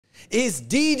Is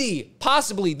Didi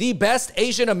possibly the best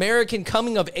Asian American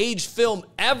coming of age film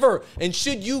ever? And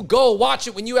should you go watch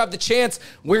it when you have the chance?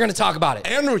 We're going to talk about it.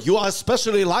 Andrew, you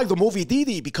especially like the movie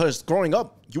Didi because growing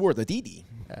up, you were the Didi.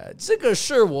 这个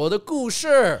是我的故事.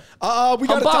 We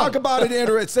got to talk about it,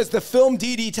 Andrew. It says the film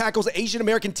Didi tackles Asian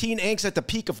American teen angst at the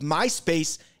peak of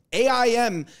MySpace,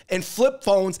 AIM, and flip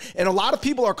phones. And a lot of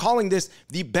people are calling this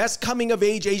the best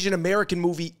coming-of-age Asian American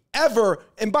movie ever.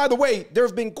 And by the way, there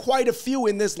have been quite a few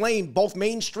in this lane, both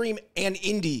mainstream and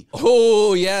indie.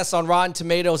 Oh, yes. On Rotten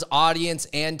Tomatoes, audience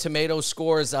and tomato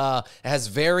scores has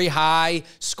very high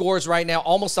scores right now,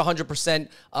 almost 100%,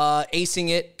 acing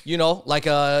it, you know, like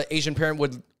a Asian parent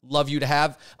would love you to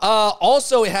have.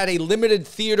 Also, it had a limited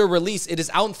theater release. It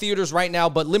is out in theaters right now,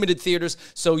 but limited theaters,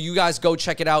 so you guys go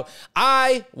check it out.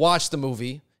 I watched the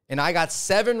movie, and I got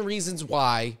 7 reasons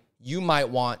why you might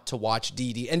want to watch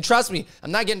Didi. And trust me,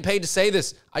 I'm not getting paid to say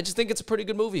this. I just think it's a pretty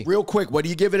good movie. Real quick, what do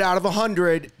you give it out of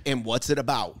 100, and what's it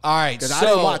about? All right, so I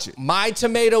didn't watch it. My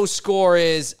tomato score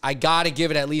is, I got to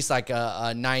give it at least like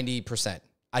a 90%.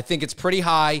 I think it's pretty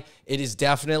high. It is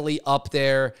definitely up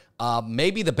there.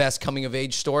 Maybe the best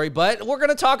coming-of-age story, but we're going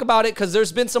to talk about it because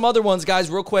there's been some other ones, guys.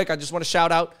 Real quick, I just want to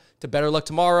shout out to Better Luck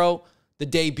Tomorrow, The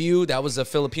Debut. That was a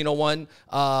Filipino one.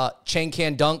 Chang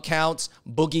Can Dunk counts.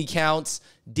 Boogie counts.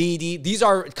 Didi. These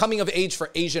are coming of age for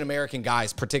Asian American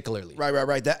guys, particularly.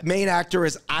 Right. That main actor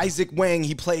is Isaac Wang.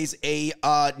 He plays a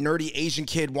nerdy Asian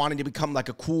kid wanting to become like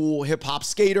a cool hip hop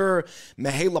skater.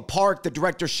 Mahala Park, the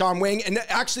director Sean Wang, and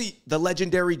actually the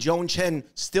legendary Joan Chen,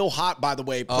 still hot by the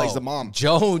way, plays the mom.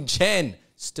 Joan Chen.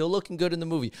 Still looking good in the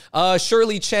movie.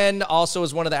 Shirley Chen also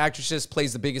is one of the actresses,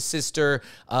 plays the biggest sister.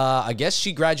 I guess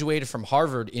she graduated from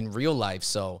Harvard in real life.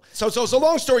 So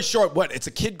long story short, what? It's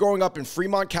a kid growing up in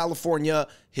Fremont, California.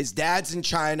 His dad's in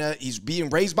China. He's being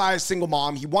raised by a single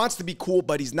mom. He wants to be cool,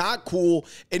 but he's not cool.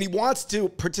 And he wants to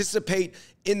participate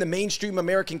in the mainstream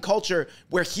American culture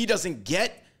where he doesn't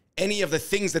get any of the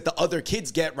things that the other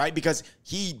kids get, right? Because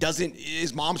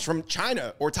his mom's from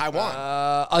China or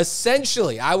Taiwan.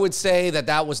 Essentially, I would say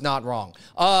that was not wrong.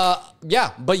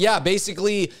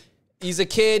 Basically, he's a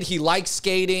kid. He likes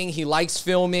skating. He likes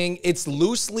filming. It's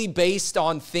loosely based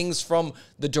on things from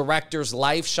the director's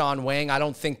life, Sean Wang. I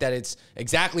don't think that it's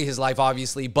exactly his life,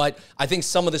 obviously, but I think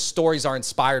some of the stories are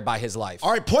inspired by his life.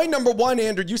 All right, point number 1,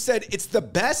 Andrew, you said it's the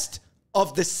best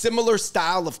of the similar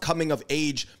style of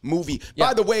coming-of-age movie. Yep.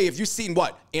 By the way, have you seen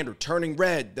what? Andrew, Turning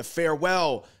Red, The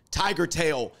Farewell, Tiger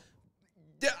Tail.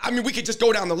 I mean, we could just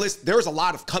go down the list. There's a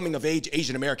lot of coming-of-age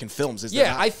Asian-American films, is there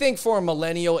not? I think for a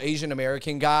millennial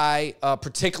Asian-American guy,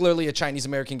 particularly a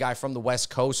Chinese-American guy from the West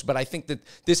Coast, but I think that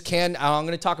this can, I'm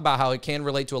going to talk about how it can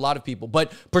relate to a lot of people,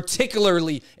 but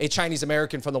particularly a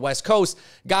Chinese-American from the West Coast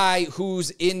guy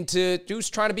who's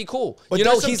trying to be cool. But you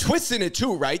know, he's twists in it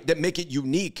too, right, that make it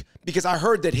unique. Because I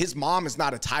heard that his mom is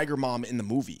not a tiger mom in the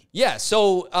movie. Yeah,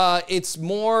 so it's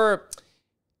more...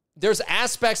 There's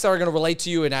aspects that are going to relate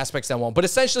to you and aspects that won't. But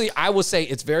essentially, I will say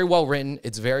it's very well written.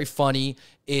 It's very funny.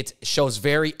 It shows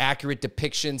very accurate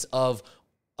depictions of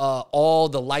all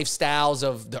the lifestyles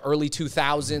of the early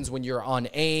 2000s when you're on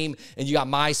AIM and you got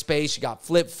MySpace, you got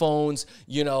flip phones,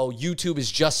 you know, YouTube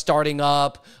is just starting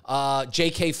up.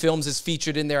 JK Films is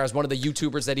featured in there as one of the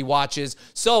YouTubers that he watches.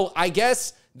 So I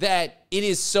guess that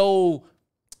it's so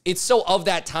of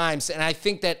that times. And I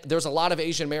think that there's a lot of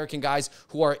Asian American guys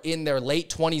who are in their late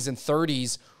 20s and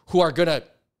 30s who are going to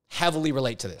heavily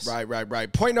relate to this.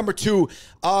 Right. Point number 2,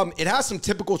 it has some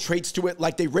typical traits to it.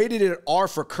 Like they rated it R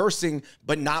for cursing,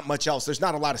 but not much else. There's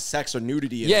not a lot of sex or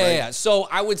nudity in it. Yeah. So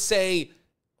I would say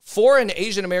for an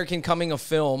Asian American coming of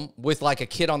film with like a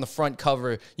kid on the front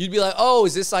cover, you'd be like, oh,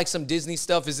 is this like some Disney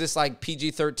stuff? Is this like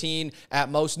PG-13 at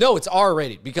most? No, it's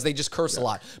R-rated because they just curse a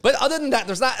lot. But other than that,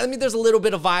 there's a little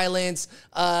bit of violence,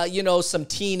 some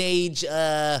teenage,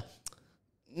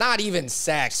 not even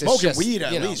sex. Smoking weed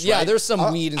at least, Yeah, right? there's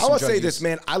some weed and some I would drug say use. this,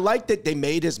 man. I like that they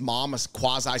made his mom a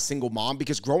quasi-single mom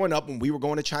because growing up when we were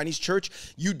going to Chinese church,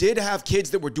 you did have kids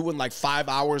that were doing like 5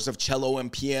 hours of cello and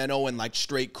piano and like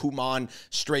straight Kumon,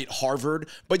 straight Harvard.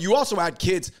 But you also had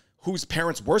kids whose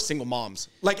parents were single moms.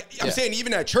 Like I'm saying,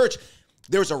 even at church,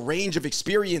 there's a range of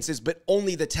experiences, but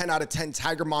only the 10 out of 10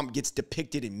 tiger mom gets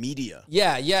depicted in media.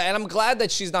 Yeah, and I'm glad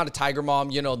that she's not a tiger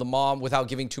mom. You know, the mom, without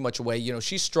giving too much away, you know,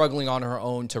 she's struggling on her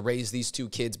own to raise these 2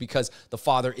 kids because the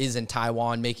father is in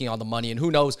Taiwan making all the money, and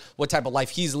who knows what type of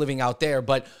life he's living out there.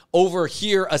 But over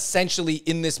here, essentially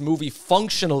in this movie,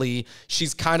 functionally,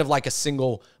 she's kind of like a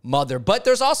single mother. But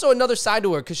there's also another side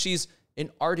to her because she's an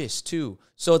artist too.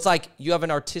 So it's like you have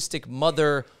an artistic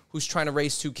mother who's trying to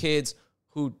raise 2 kids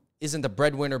who isn't the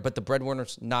breadwinner, but the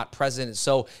breadwinner's not present.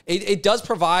 So it does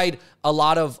provide a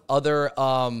lot of other,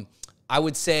 I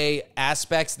would say,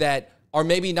 aspects that are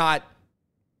maybe not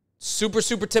super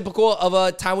typical of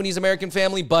a Taiwanese American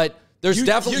family, but there's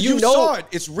definitely, you saw it.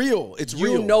 It's real. It's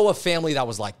real. You know a family that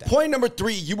was like that. Point number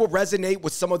 3, you will resonate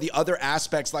with some of the other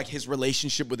aspects, like his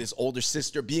relationship with his older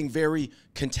sister being very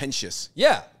contentious.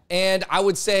 Yeah. And I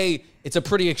would say it's a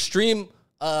pretty extreme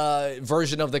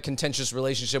version of the contentious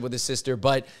relationship with his sister,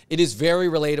 but it is very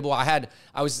relatable.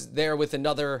 I was there with a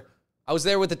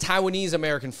Taiwanese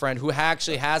American friend who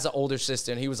actually has an older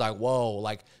sister, and he was like, whoa,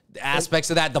 like the aspects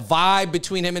of that, the vibe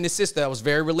between him and his sister, that was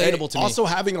very relatable to me. Also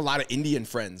having a lot of Indian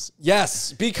friends.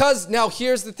 Yes, because now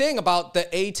here's the thing about the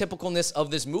atypicalness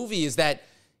of this movie is that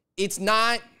it's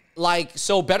not like,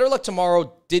 so Better Luck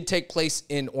Tomorrow did take place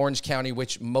in Orange County,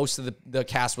 which most of the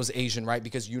cast was Asian, right?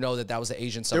 Because you know that was an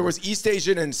Asian suburb. There was East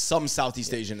Asian and some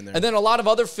Southeast Asian in there. And then a lot of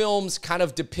other films kind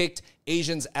of depict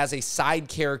Asians as a side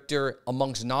character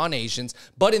amongst non-Asians.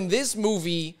 But in this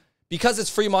movie, because it's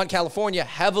Fremont, California,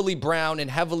 heavily brown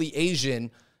and heavily Asian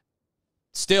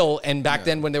still, and back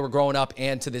then when they were growing up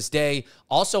and to this day.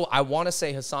 Also, I want to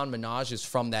say Hassan Minhaj is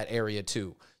from that area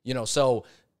too. You know, so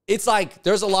it's like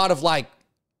there's a lot of like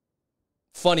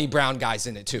funny brown guys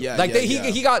in it too.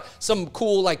 He got some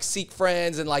cool like Sikh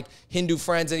friends and like Hindu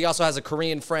friends, and he also has a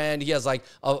Korean friend. He has like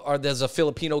there's a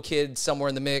Filipino kid somewhere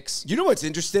in the mix. You know what's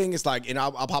interesting? It's like, and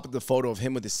I'll pop up the photo of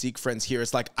him with his Sikh friends here.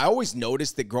 It's like I always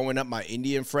noticed that growing up, my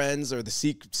Indian friends or the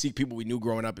Sikh people we knew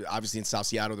growing up, obviously in South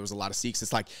Seattle, there was a lot of Sikhs.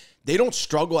 It's like they don't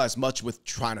struggle as much with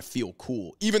trying to feel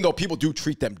cool, even though people do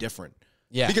treat them different.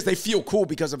 Yeah, because they feel cool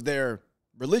because of their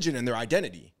religion and their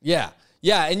identity. Yeah.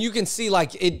 Yeah, and you can see,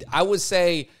 like, I would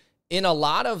say, in a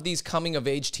lot of these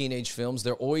coming-of-age teenage films,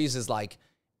 there always is, like,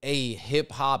 a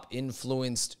hip-hop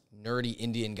influenced nerdy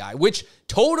Indian guy, which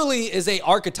totally is a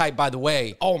archetype, by the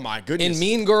way. Oh, my goodness. In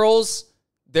Mean Girls,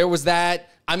 there was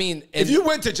that. I mean... If you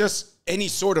went to just any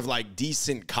sort of, like,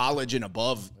 decent college and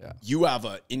above, you have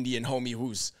an Indian homie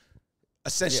who's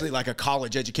essentially like a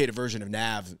college-educated version of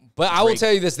Nav. But I will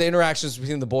tell you this, the interactions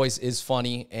between the boys is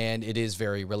funny, and it is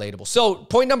very relatable. So,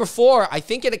 point number 4, I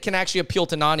think it can actually appeal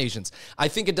to non-Asians. I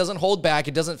think it doesn't hold back.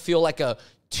 It doesn't feel like a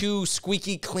too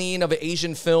squeaky clean of an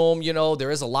Asian film. You know,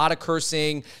 there is a lot of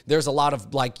cursing. There's a lot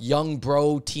of, like, young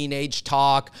bro teenage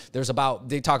talk.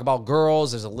 They talk about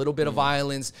girls. There's a little bit of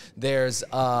violence. There's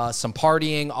some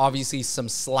partying, obviously some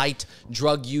slight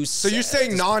drug use. So you're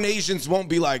saying non-Asians won't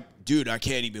be like, dude, I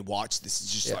can't even watch this.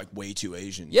 It's just like way too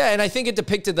Asian. Yeah, and I think it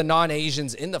depicted the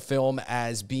non-Asians in the film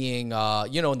as being,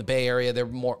 you know, in the Bay Area, they're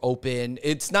more open.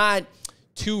 It's not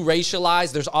too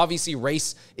racialized. There's obviously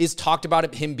race is talked about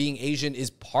it. Him being Asian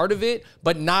is part of it,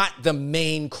 but not the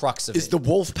main crux of it. Is the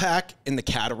wolf pack and the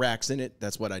cataracts in it?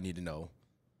 That's what I need to know.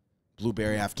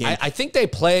 Blueberry Afghan. I think they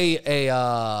play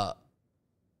a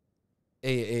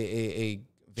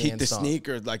Keep the song. Sneak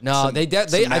or like no,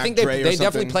 I think they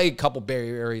definitely play a couple Bay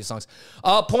Area songs.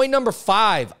 Point number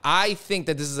 5, I think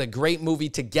that this is a great movie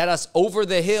to get us over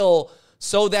the hill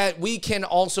so that we can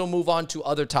also move on to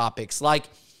other topics. Like,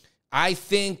 I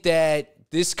think that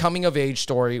this coming of age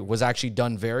story was actually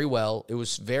done very well. It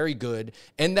was very good.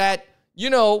 And that, you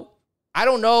know, I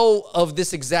don't know of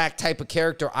this exact type of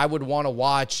character I would want to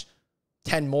watch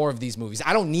 10 more of these movies.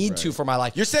 I don't need to for my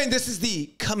life. You're saying this is the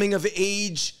coming of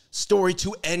age story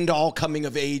to end all coming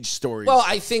of age stories? Well,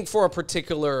 I think for a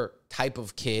particular type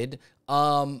of kid,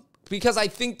 because I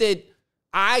think that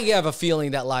I have a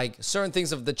feeling that like certain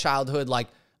things of the childhood, like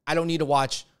I don't need to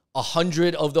watch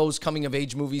 100 of those coming of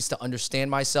age movies to understand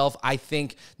myself. I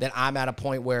think that I'm at a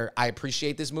point where I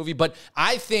appreciate this movie, but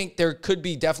I think there could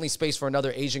be definitely space for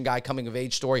another Asian guy coming of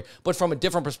age story, but from a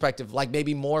different perspective, like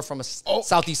maybe more from a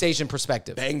Southeast Asian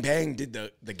perspective. Bang Bang did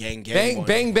the gang.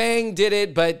 Bang Bang did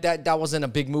it, but that wasn't a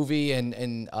big movie,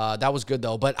 and that was good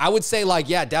though. But I would say like,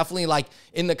 yeah, definitely like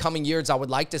in the coming years, I would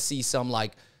like to see some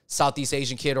like Southeast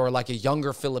Asian kid or like a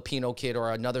younger Filipino kid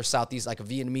or another Southeast, like a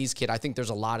Vietnamese kid. I think there's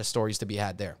a lot of stories to be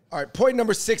had there. All right, point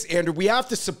number 6, Andrew. We have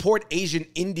to support Asian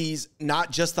indies,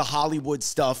 not just the Hollywood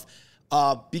stuff,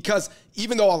 because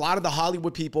even though a lot of the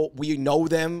Hollywood people, we know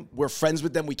them, we're friends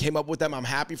with them, we came up with them, I'm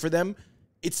happy for them,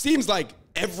 it seems like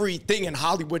everything in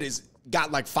Hollywood is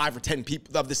got like 5 or 10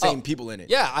 people of the same people in it.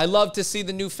 Yeah, I love to see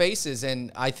the new faces,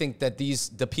 and I think that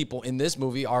the people in this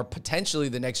movie are potentially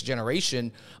the next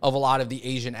generation of a lot of the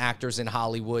Asian actors in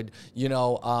Hollywood. You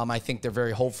know, I think they're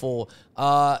very hopeful.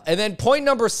 And then point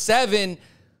number 7,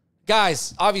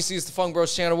 guys, obviously it's the Fung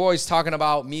Bros channel. We're always talking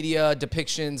about media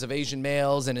depictions of Asian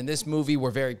males, and in this movie, we're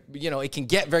very, you know, it can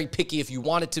get very picky if you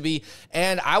want it to be.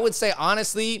 And I would say,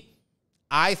 honestly,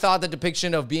 I thought the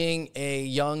depiction of being a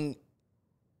young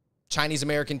Chinese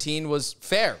American teen was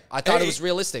fair. I thought it was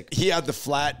realistic. He had the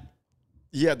flat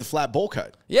bowl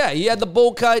cut. Yeah, he had the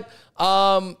bowl cut.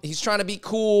 He's trying to be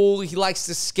cool. He likes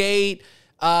to skate.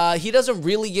 He doesn't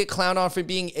really get clowned on for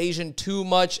being Asian too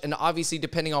much. And obviously,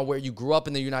 depending on where you grew up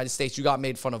in the United States, you got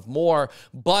made fun of more.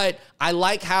 But I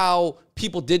like how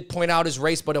people did point out his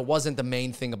race, but it wasn't the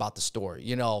main thing about the story.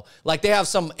 You know, like they have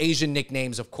some Asian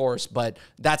nicknames, of course, but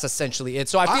that's essentially it.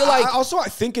 So I feel like... I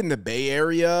think in the Bay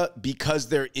Area, because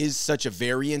there is such a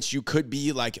variance, you could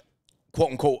be like,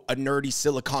 quote unquote, a nerdy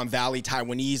Silicon Valley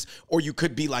Taiwanese, or you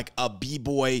could be like a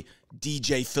B-boy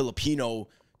DJ Filipino.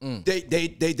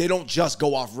 They don't just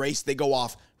go off race. They go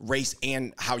off race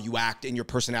and how you act and your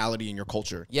personality and your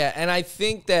culture. Yeah, and I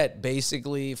think that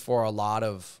basically for a lot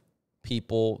of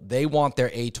people, they want their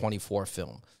A24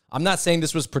 film. I'm not saying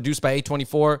this was produced by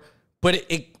A24, but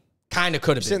it kind of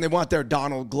could have been. Saying they want their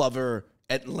Donald Glover,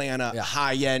 Atlanta,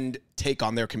 high-end take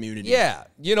on their community. Yeah,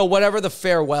 you know, whatever The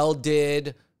Farewell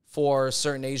did for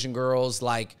certain Asian girls,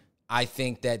 like, I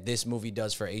think that this movie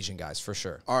does for Asian guys, for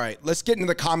sure. All right, let's get into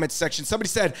the comments section. Somebody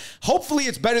said, hopefully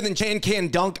it's better than Chan Can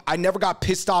Dunk. I never got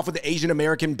pissed off with the Asian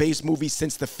American-based movie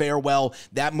since The Farewell.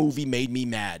 That movie made me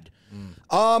mad.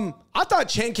 I thought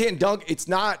Chan Can Dunk, it's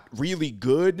not really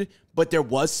good, but there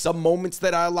was some moments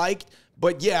that I liked.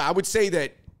 But yeah, I would say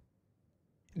that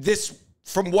this,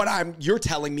 from what you're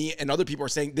telling me and other people are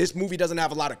saying, this movie doesn't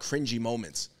have a lot of cringy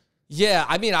moments. Yeah,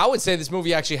 I mean, I would say this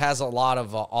movie actually has a lot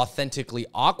of authentically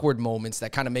awkward moments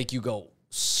that kind of make you go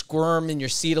squirm in your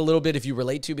seat a little bit if you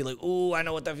relate to, be like, oh, I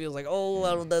know what that feels like. Oh,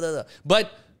 da, da, da.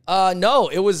 But no,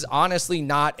 it was honestly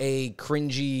not a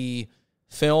cringy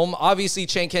film. Obviously,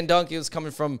 Chan Can Dunk, it was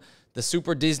coming from the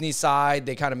super Disney side.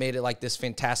 They kind of made it like this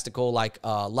fantastical, like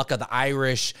Luck of the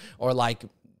Irish or like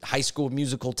High School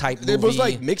Musical type movie. It was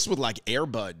like mixed with like Air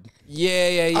Bud.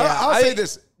 Yeah. I'll say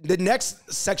this. The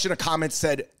next section of comments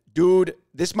said, dude,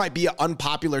 this might be an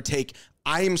unpopular take.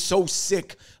 I am so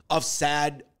sick of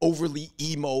sad, overly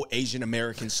emo Asian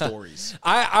American stories.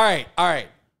 All right.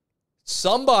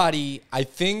 Somebody, I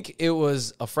think it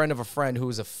was a friend of a friend who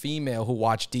was a female who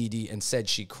watched DD and said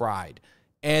she cried.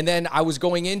 And then I was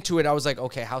going into it. I was like,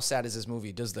 okay, how sad is this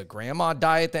movie? Does the grandma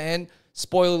die at the end?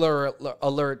 Spoiler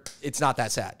alert, it's not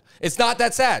that sad. It's not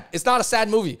that sad. It's not a sad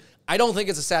movie. I don't think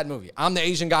it's a sad movie. I'm the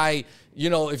Asian guy. You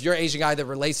know, if you're an Asian guy that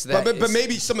relates to that. But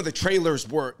maybe some of the trailers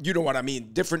were, you know what I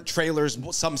mean, different trailers.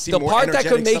 Some seem more energetic. The part that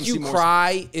could make you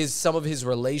cry is some of his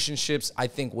relationships, I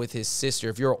think, with his sister.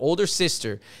 If you're an older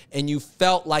sister and you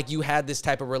felt like you had this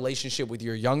type of relationship with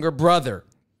your younger brother,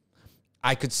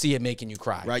 I could see it making you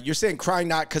cry. Right. You're saying crying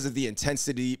not because of the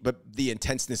intensity, but the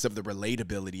intenseness of the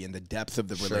relatability and the depth of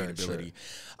the relatability.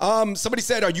 Sure. Somebody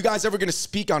said, are you guys ever going to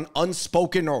speak on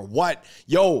Unspoken or what?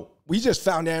 Yo, we just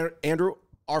found, Andrew,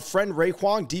 our friend Ray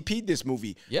Huang DP'd this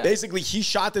movie. Yeah. Basically, he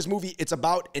shot this movie. It's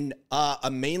about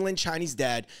a mainland Chinese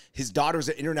dad. His daughter's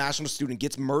an international student,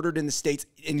 gets murdered in the States,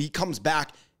 and he comes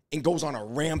back and goes on a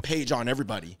rampage on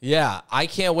everybody. Yeah, I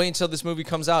can't wait until this movie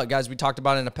comes out. Guys, we talked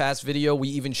about it in a past video. We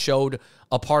even showed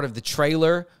a part of the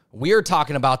trailer. We're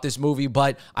talking about this movie,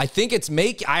 but I think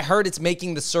I heard it's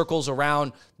making the circles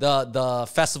around the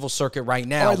festival circuit right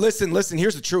now. All right, listen,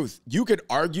 here's the truth. You could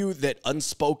argue that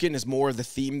Unspoken is more of the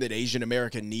theme that Asian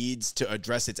America needs to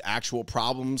address its actual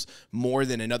problems more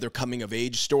than another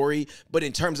coming-of-age story. But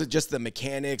in terms of just the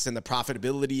mechanics and the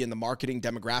profitability and the marketing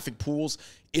demographic pools,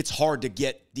 it's hard to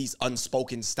get these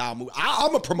Unspoken-style movies. I'm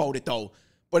going to promote it, though.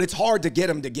 But it's hard to get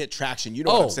them to get traction. You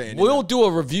know what I'm saying? We'll do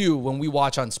a review when we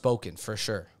watch Unspoken, for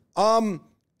sure.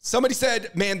 Somebody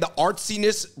said, man, the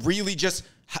artsiness really just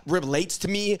relates to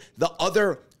me. The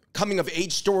other coming of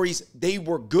age stories, they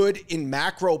were good in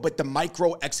macro, but the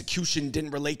micro execution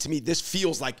didn't relate to me. This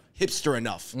feels like hipster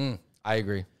enough. I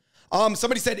agree.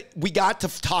 Somebody said, we got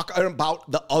to talk about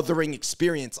the othering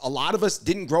experience. A lot of us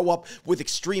didn't grow up with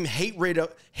extreme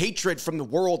hatred from the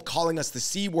world calling us the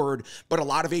C word, but a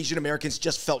lot of Asian Americans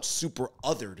just felt super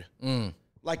othered.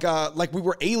 Like we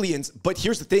were aliens. But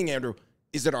here's the thing, Andrew.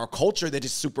 Is it our culture that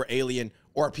is super alien,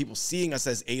 or are people seeing us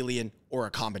as alien, or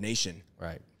a combination?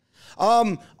 Right.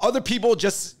 Other people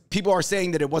are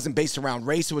saying that it wasn't based around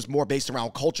race. It was more based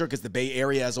around culture because the Bay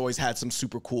Area has always had some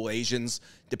super cool Asians,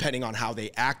 depending on how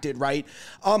they acted, right?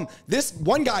 This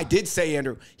one guy did say,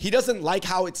 Andrew, he doesn't like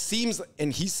how it seems,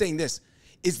 and he's saying this,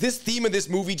 is this theme of this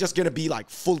movie just going to be like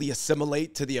fully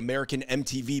assimilate to the American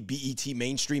MTV, BET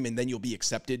mainstream, and then you'll be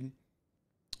accepted?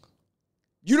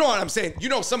 You know what I'm saying? You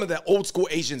know, some of the old school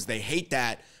Asians, they hate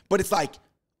that, but it's like,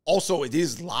 Also, it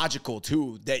is logical,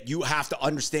 too, that you have to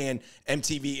understand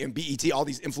MTV and BET, all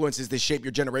these influences that shape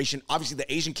your generation. Obviously,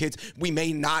 the Asian kids, we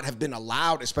may not have been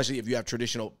allowed, especially if you have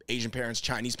traditional Asian parents,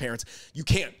 Chinese parents.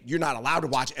 You're not allowed to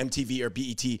watch MTV or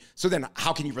BET. So then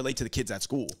how can you relate to the kids at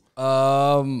school?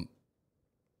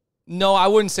 No, I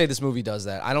wouldn't say this movie does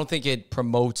that. I don't think it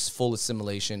promotes full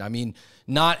assimilation. I mean,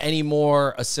 not any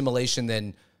more assimilation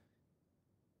than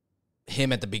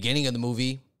him at the beginning of the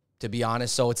movie, to be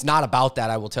honest. So it's not about that,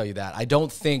 I will tell you that. I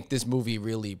don't think this movie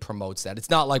really promotes that. It's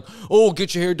not like, oh,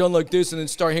 get your hair done like this and then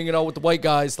start hanging out with the white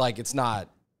guys. Like, it's not,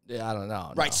 I don't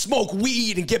know. Right, no. Smoke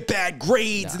weed and get bad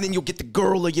grades, and then you'll get the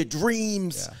girl of your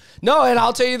dreams. Yeah. No, and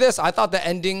I'll tell you this. I thought the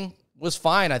ending was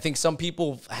fine. I think some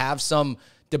people have some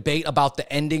debate about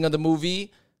the ending of the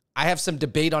movie. I have some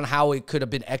debate on how it could have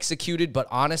been executed, but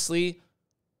honestly,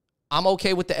 I'm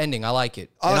okay with the ending. I like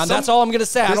it. And that's all I'm going to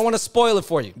say. I don't want to spoil it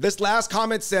for you. This last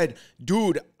comment said,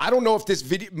 dude, I don't know if this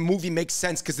movie makes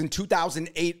sense because in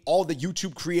 2008, all the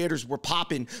YouTube creators were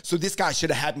popping, so this guy should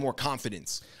have had more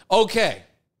confidence. Okay.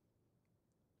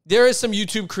 There is some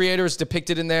YouTube creators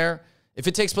depicted in there. If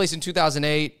it takes place in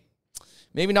 2008,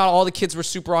 maybe not all the kids were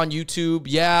super on YouTube.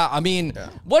 Yeah, I mean,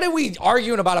 what are we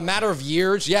arguing about? A matter of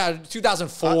years? Yeah,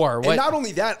 2004. And not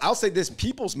only that, I'll say this.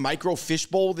 People's micro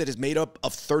fishbowl that is made up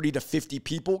of 30 to 50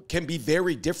 people can be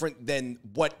very different than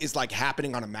what is like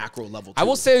happening on a macro level, too. I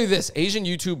will say this. Asian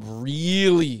YouTube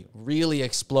really, really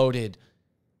exploded.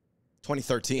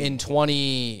 2013.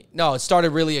 It started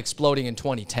really exploding in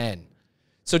 2010.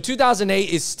 So 2008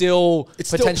 is still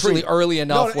potentially early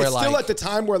enough where, like, still at the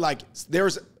time where, like,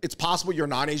 it's possible your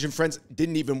non-Asian friends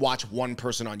didn't even watch one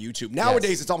person on YouTube.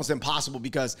 Nowadays, it's almost impossible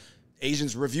because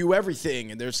Asians review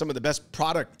everything and they're some of the best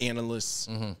product analysts.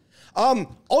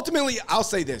 Ultimately, I'll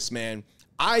say this, man.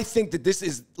 I think that this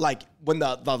is like when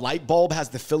the light bulb has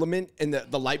the filament and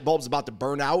the light bulb's about to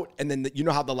burn out, and then you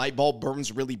know how the light bulb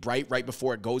burns really bright right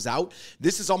before it goes out?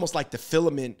 This is almost like the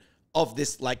filament of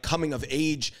this, like, coming of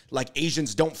age, like,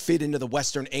 Asians don't fit into the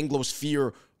Western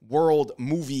Anglosphere world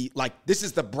movie. Like, this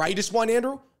is the brightest one,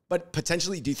 Andrew, but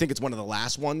potentially, do you think it's one of the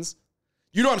last ones?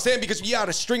 You know what I'm saying? Because you got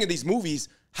a string of these movies,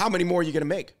 how many more are you going to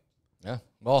make? Yeah.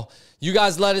 Well, you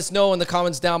guys let us know in the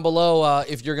comments down below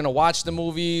if you're going to watch the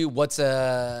movie. What's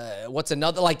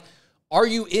another, like, are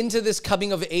you into this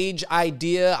coming of age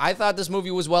idea? I thought this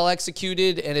movie was well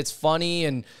executed and it's funny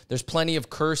and there's plenty of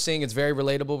cursing. It's very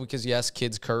relatable because, yes,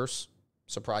 kids curse.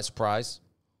 Surprise, surprise.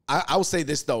 I will say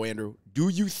this, though, Andrew. Do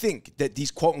you think that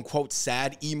these quote-unquote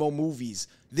sad emo movies,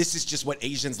 this is just what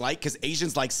Asians like? Because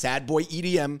Asians like sad boy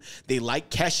EDM, they like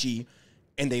Keshi,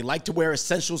 and they like to wear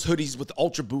Essentials hoodies with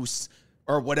Ultra Boosts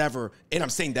or whatever. And I'm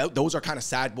saying that those are kind of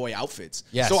sad boy outfits.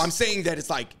 Yes. So I'm saying that it's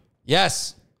like...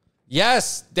 Yes.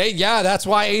 Yes, that's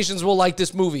why Asians will like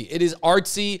this movie. It is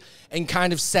artsy and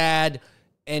kind of sad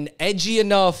and edgy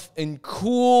enough and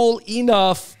cool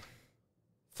enough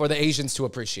for the Asians to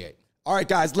appreciate. All right,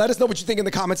 guys, let us know what you think in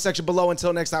the comments section below.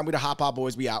 Until next time, we the Hop Hop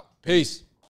Boys. We out. Peace.